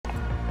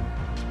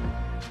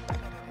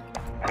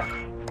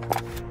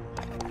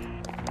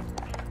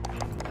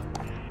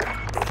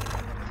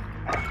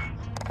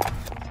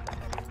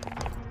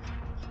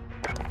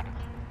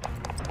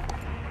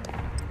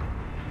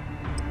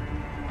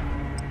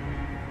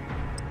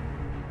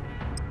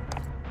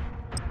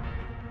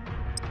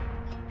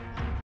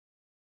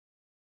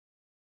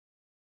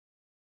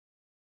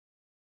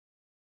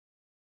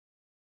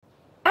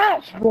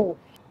flash, bro.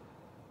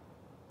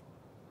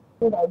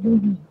 Bro, you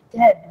be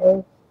dead,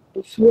 bro.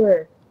 I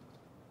swear.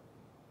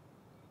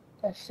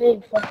 That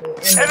same fucking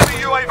Enemy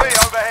UAV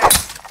overhead.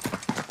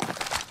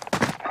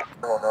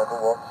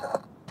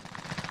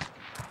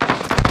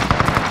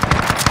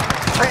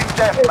 Team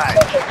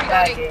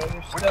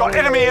deathmatch. We've got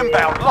enemy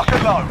inbound. Lock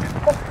and load.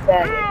 Fuck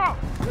that.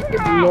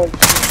 Give me no.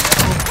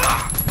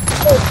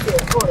 Oh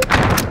shit, hold on.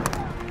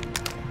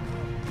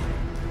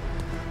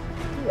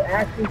 You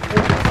actually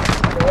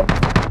fucking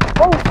bro.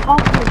 Oh,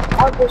 talking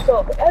about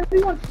yourself.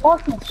 Everyone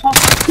fucking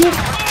talking.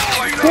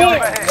 Damn,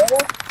 bro.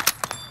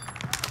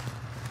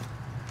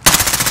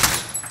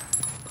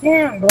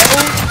 Damn, bro.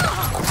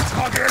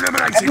 Target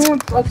eliminated. Everyone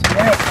fucking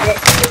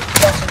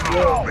fucking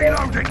good.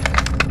 Reloading.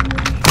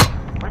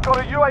 We've got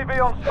a UAV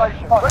on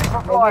station. Ready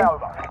for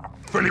flyover.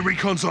 Friendly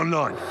recon's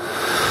online.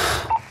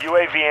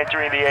 UAV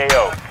entering the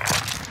AO.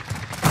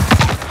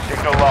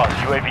 Signal lost.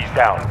 UAV's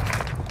down.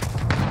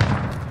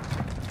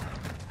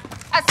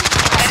 I see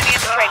enemy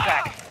in the train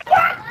track.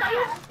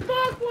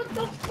 What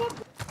the fuck?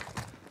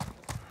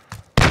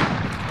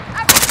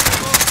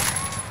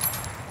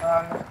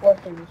 Of course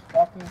they just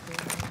fucking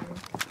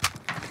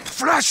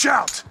Flash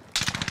out.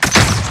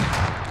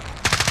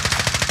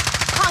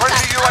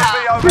 Contact. Friendly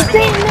UAV the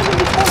same overhead. nigga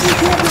because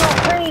he's living on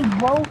range,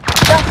 bro.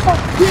 That's so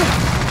cute.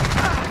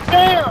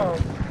 Damn.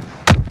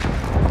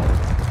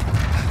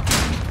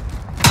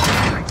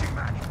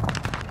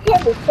 Yeah,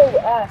 but so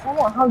ass. I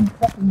want how you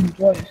fucking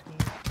enjoy this game.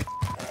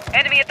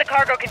 Enemy at the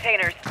cargo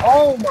containers.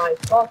 Oh my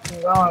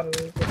fucking god,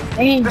 man. The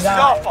same This is guy.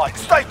 our fight.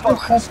 Stay You're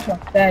focused. such a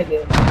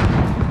faggot.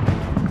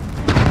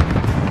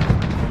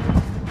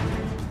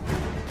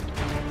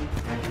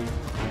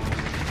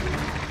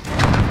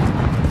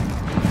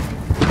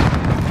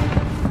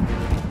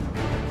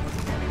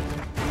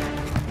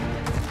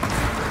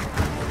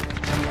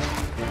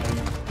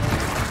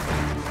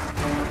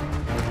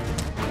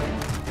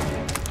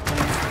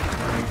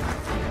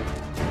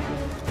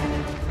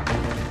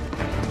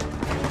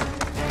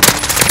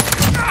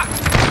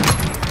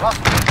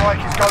 Cluster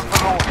strike is go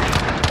for launch.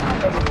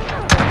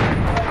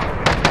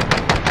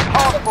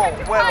 Hardball,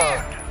 well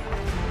earned.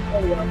 Oh,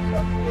 yeah,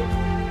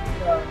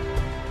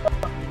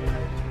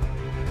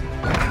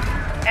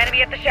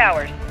 Enemy at the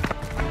showers.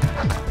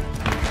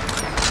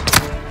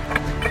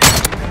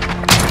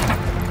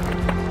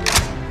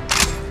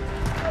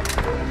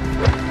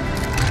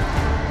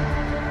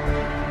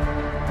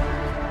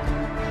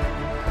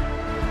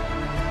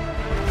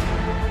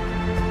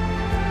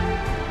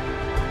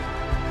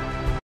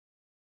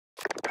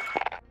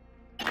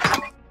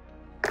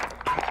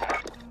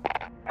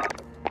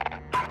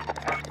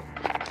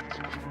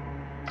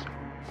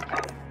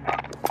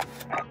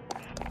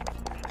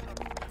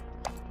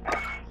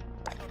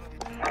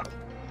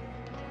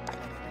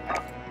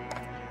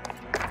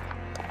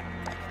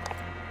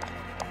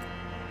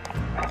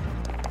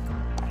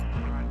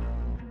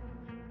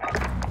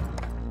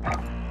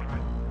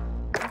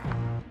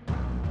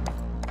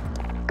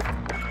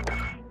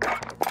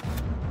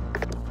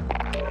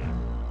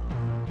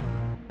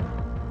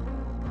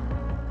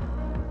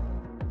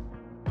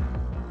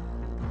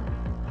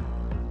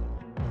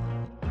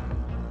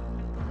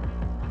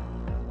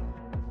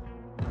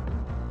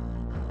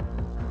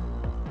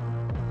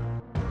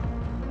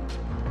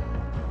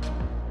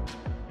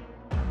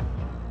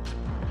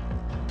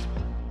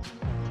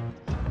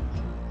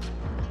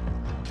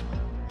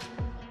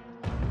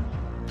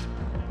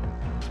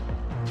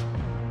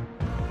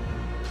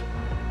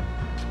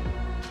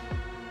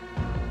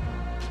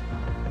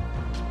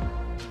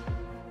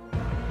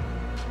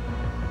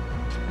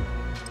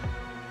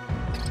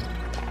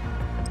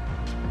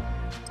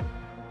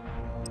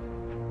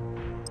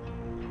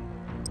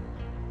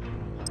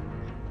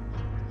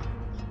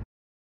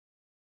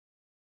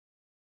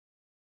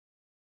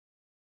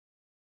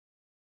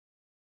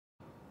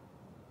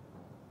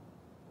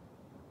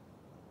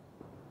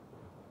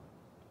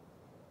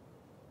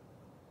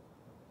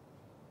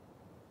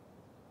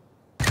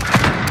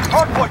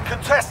 Hardpoint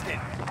contested.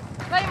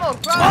 Claymore,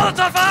 bro.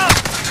 Molotov out!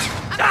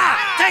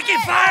 Taking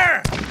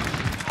fire!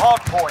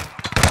 Hardpoint.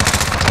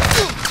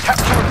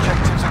 Capture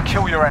objectives and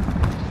kill your enemy.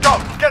 Go,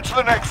 get to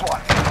the next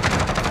one.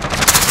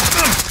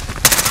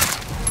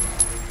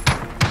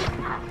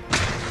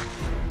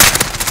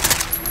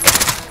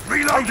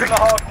 Reloading! The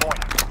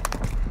hardpoint.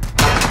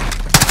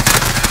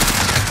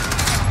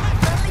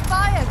 Friendly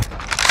fire.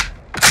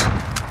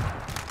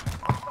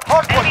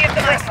 Hardpoint Enemy at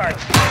the red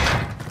contested. card.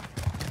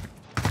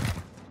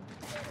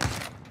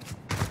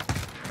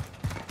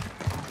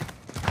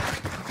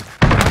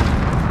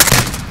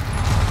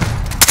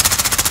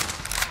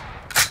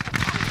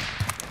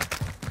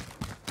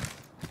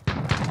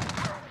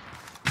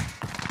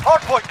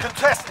 Hardpoint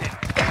contested.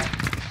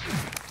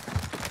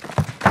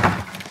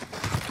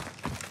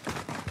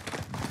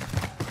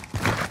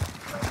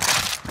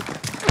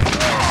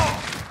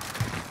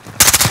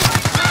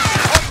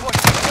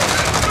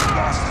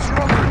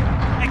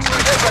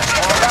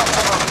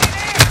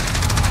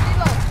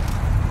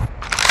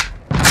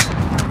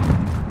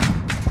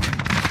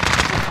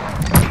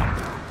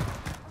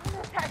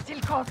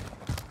 Tactical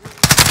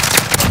cost.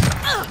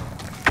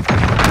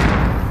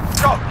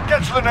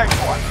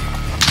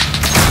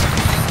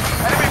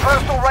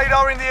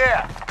 radar in the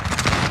air.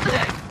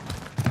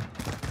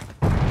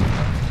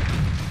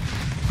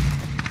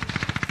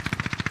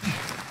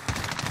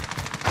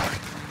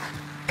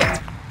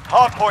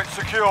 Hardpoint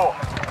secure.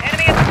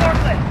 Enemy at the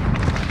forklift.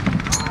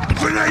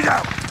 Grenade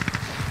out!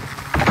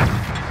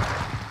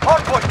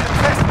 Hardpoint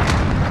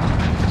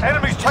contested.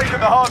 Enemy's taken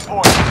the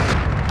hardpoint.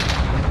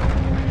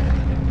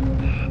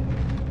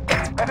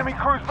 Enemy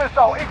cruise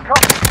missile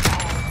incoming.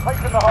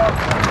 Taking the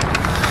hardpoint.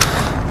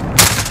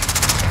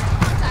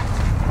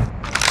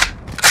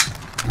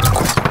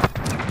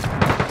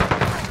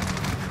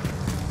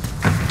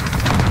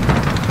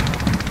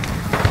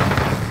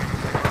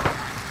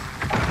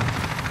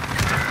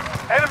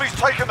 Enemy's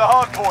taken the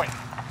hardpoint.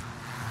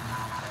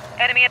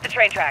 Enemy at the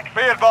train tracks.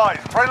 Be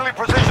advised, friendly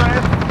precision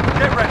in.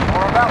 Get ready,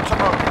 we're about to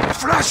move.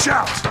 Flash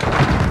out!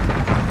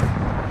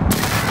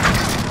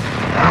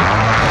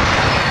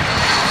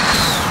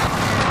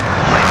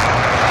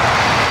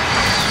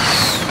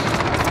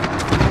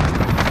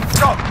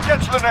 Go,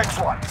 get to the next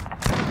one.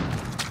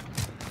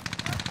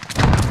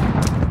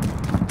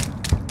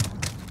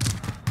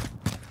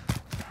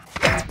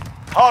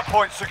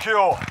 Hardpoint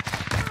secure.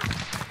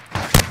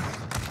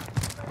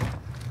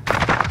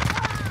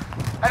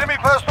 Enemy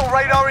personal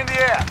radar in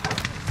the air.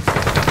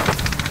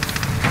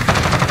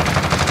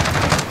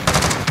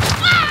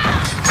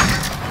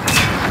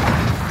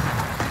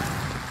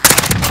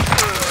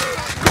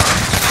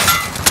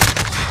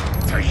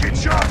 Taking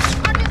shots!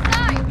 On your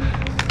side.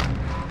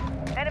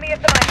 Enemy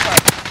at the mine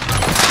site.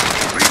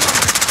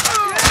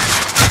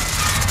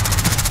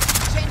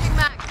 Changing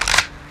mag.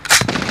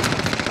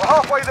 We're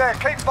halfway there,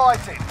 keep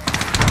fighting.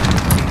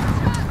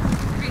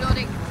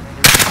 Reloading.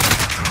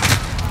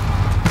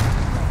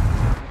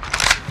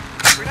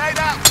 Grenade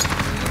out!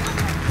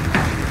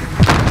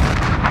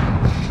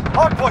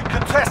 Hardpoint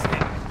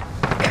contested.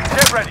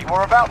 Get ready,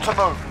 we're about to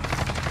move.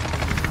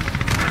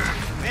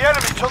 The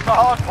enemy took the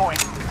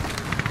hardpoint.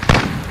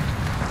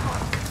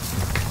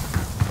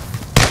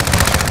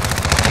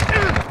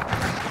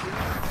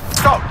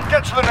 Go,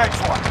 get to the next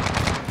one.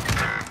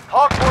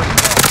 Hardpoint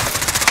down.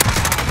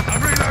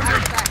 I'm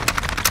reloading!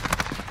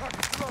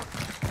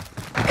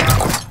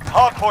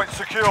 Hardpoint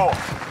secure.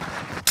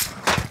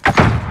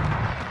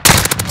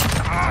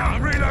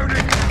 I'm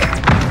reloading!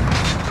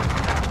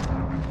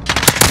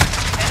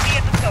 Enemy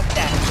at the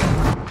smokestack.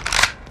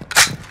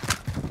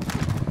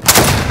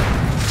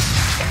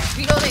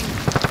 Reloading.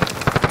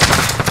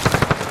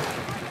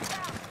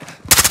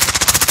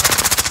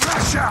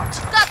 Flash out!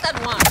 Stop that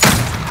one.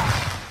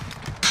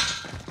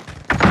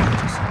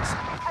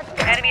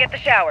 Enemy at the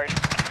showers.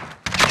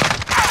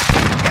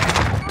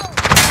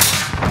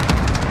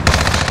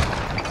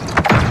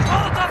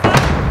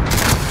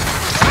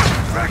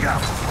 Frag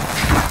out!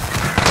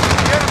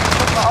 The enemy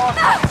took the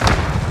hardpoint.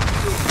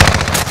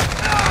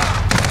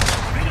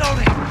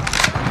 Reloading!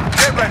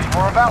 Get ready,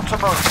 we're about to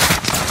move.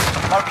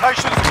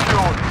 Location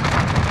secured.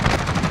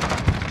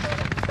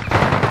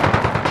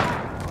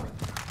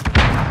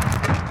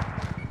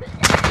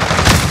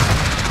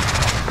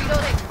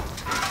 Reloading.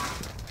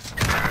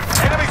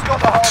 Enemy's got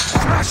the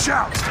hardpoint. Flash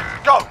out!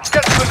 Go,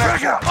 get to the next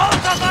Frag out! one.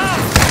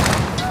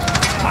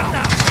 One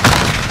down!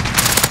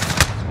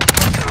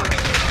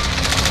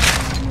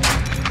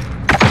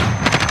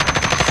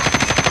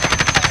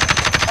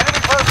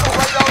 Enemy personal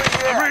radar in the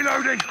I'm air.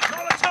 reloading!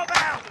 Molotov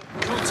out!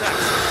 Contact!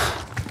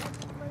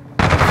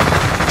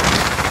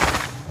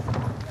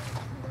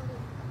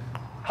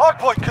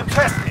 Hardpoint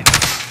contested.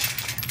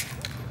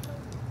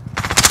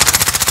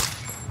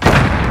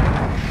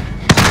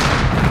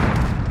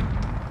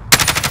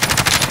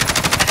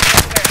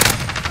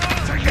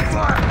 Taking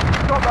fire!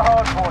 Got the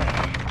hardpoint.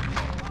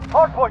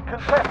 Hardpoint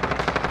contested.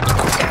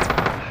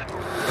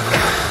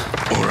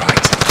 All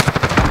right.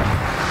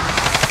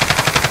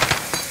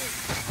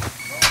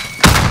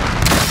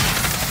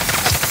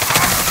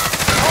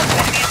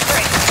 Enemy at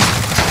train.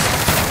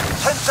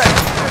 10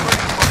 seconds.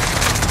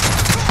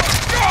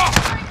 Grenade.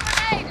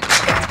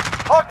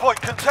 Hardpoint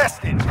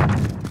contested.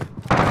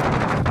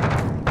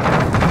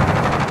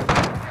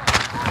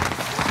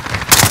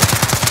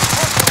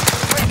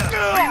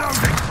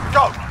 Reloading!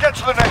 Go, get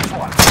to the next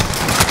one.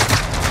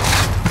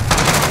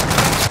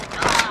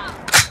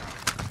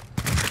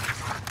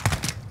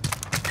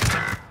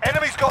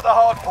 Enemy's got the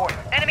hardpoint.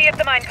 Enemy at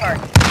the minecart.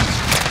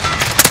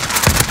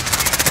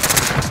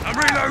 I'm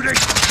reloading!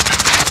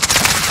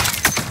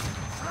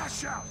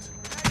 Flash out!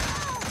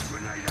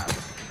 Grenade out!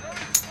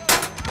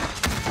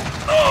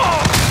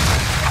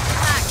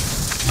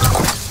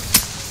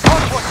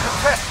 Hardpoint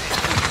contested.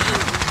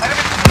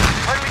 Enemy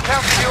friendly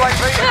counter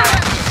UAV.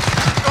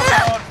 Got the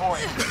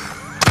hardpoint.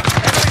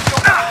 Enemy's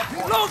got the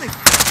hardpoint. Reloading!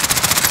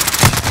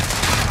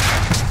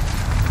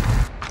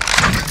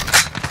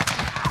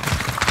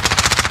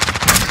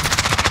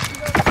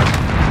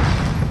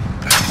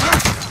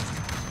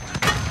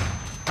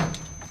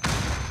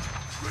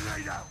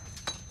 Grenade out!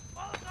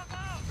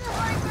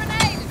 Throwing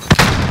grenade.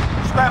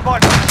 Stand by.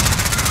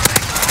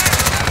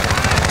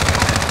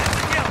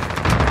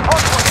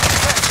 Hardpoint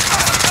contested.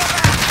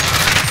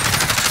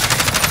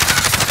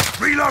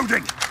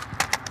 Reloading!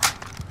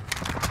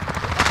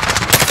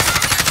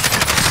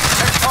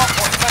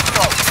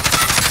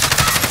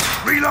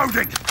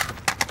 Reloading!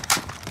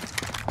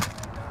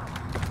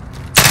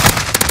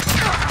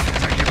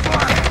 Taking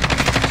fire!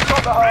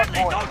 Got the hard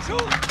point.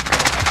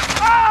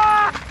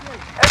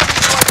 Enemy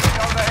UAV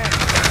overhead.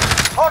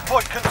 Hard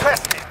point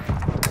contested.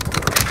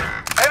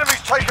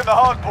 Enemy's taken the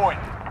hard point.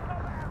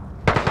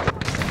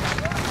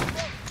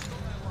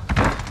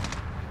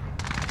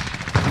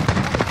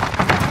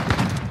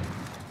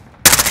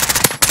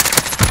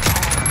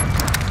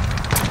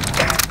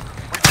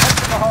 We've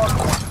taken the hard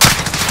point.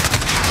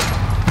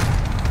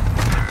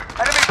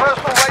 Enemy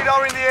personal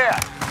radar in the air.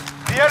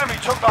 The enemy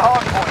took the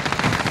hard point.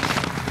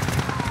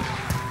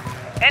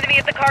 Enemy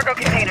at the cargo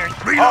containers.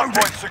 Hard Reloading!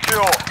 point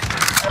secure.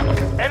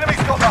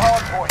 Enemy's got the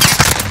hard point.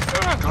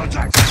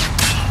 Contact!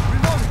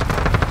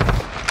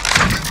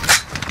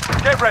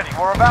 Get ready,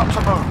 we're about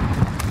to move.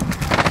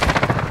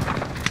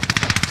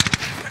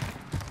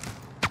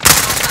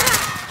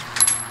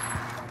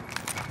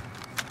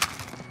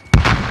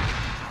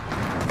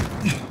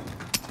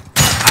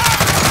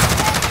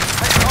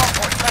 Take hard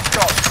point, let's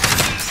go.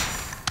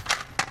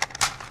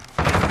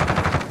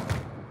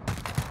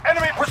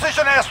 Enemy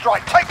precision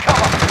airstrike, take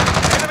cover.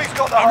 Enemy's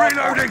got the I'm hard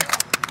reloading!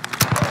 point.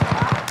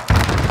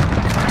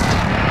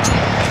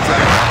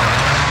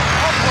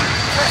 Hard point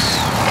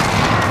contested.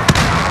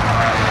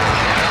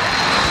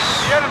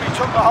 The enemy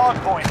took the hard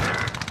point.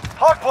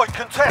 Hard point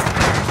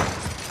contested.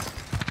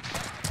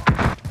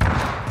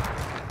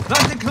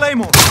 Planting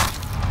Claymore.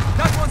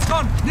 That one's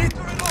gone. Need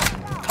to reload.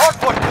 Hard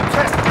point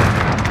contested.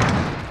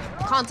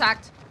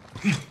 Contact.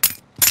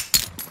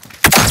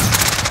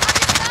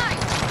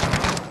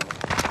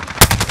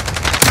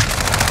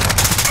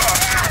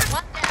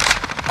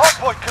 Hard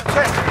point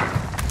contested.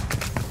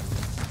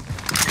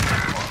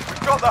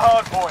 We've got the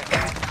hard point.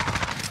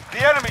 The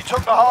enemy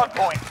took the hard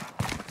point.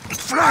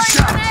 Flash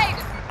out!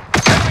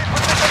 Enemy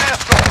precision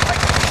airstrike.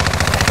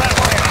 Take that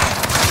one in.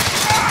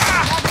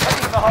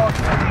 Taking the hard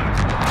point.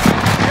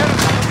 The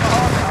enemy took the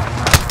hard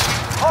point.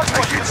 Hard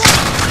point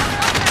contested.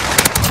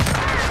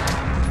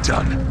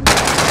 Done.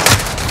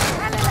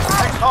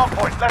 Next hard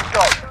point, let's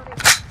go.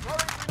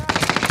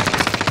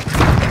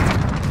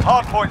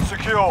 Hard point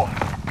secure.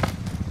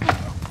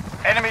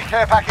 Enemy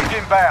care package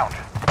inbound.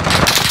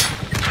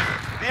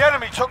 The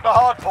enemy took the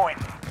hard point.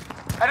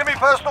 Enemy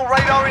personal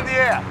radar in the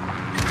air.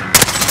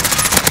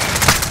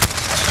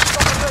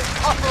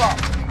 Hustle up.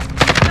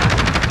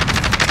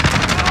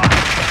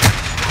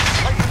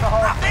 Taking the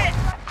hard point.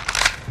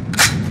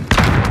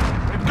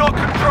 We've got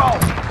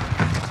control.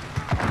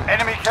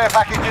 Enemy care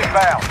package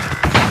inbound.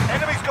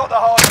 Enemy's got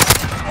the hard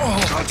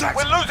point. Contact!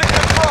 We're losing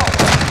control.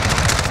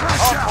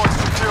 Flash Hard out! point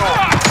secure.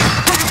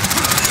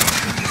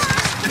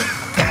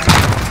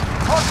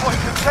 Hard point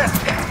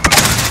contested.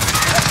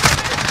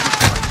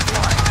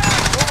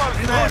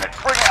 Almost there, let's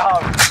bring it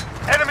home.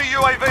 Enemy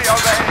UAV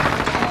overhead.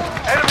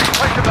 Enemy's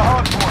taken the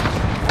hard point.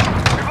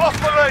 We've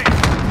lost the lead.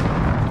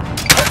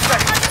 10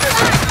 seconds, get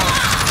ready.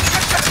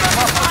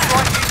 Hostile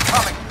strike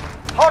incoming.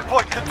 Hard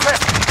point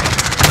contested.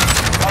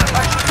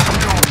 Location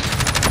secured.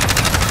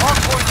 Hard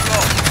point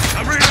lost.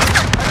 I'm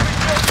reloading! Enemy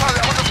field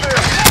target on the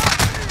field.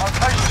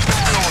 Location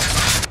secured.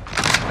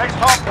 Next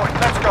hard point,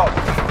 let's go.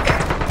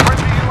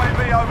 Friendly UAV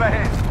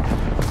overhead.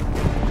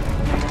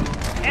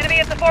 Enemy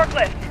at the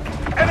forklift.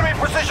 Enemy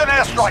precision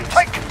airstrike,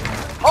 take!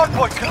 Hard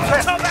point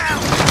contested.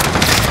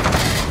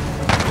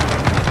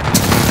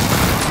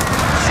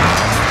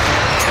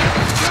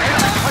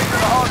 Enemy taking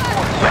the hard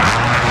point.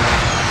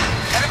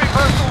 Enemy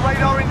personal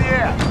radar in the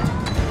air.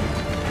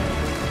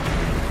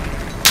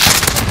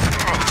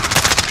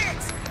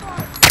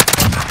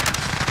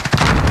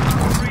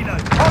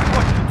 Hard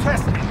point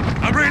contested.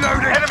 I'm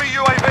reloading! Enemy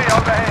UAV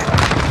overhead.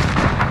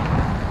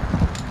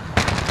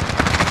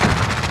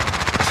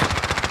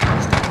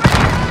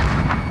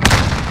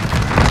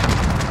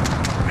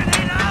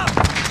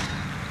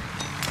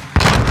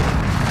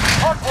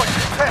 Hard point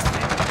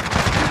contested.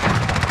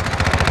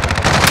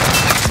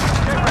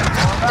 Get ready,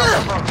 we're about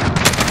to move.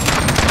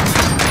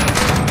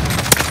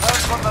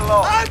 Learn from the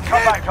loss.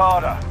 Come back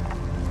harder.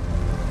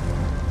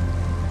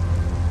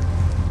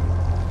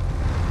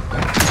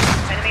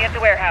 Enemy at the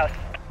warehouse.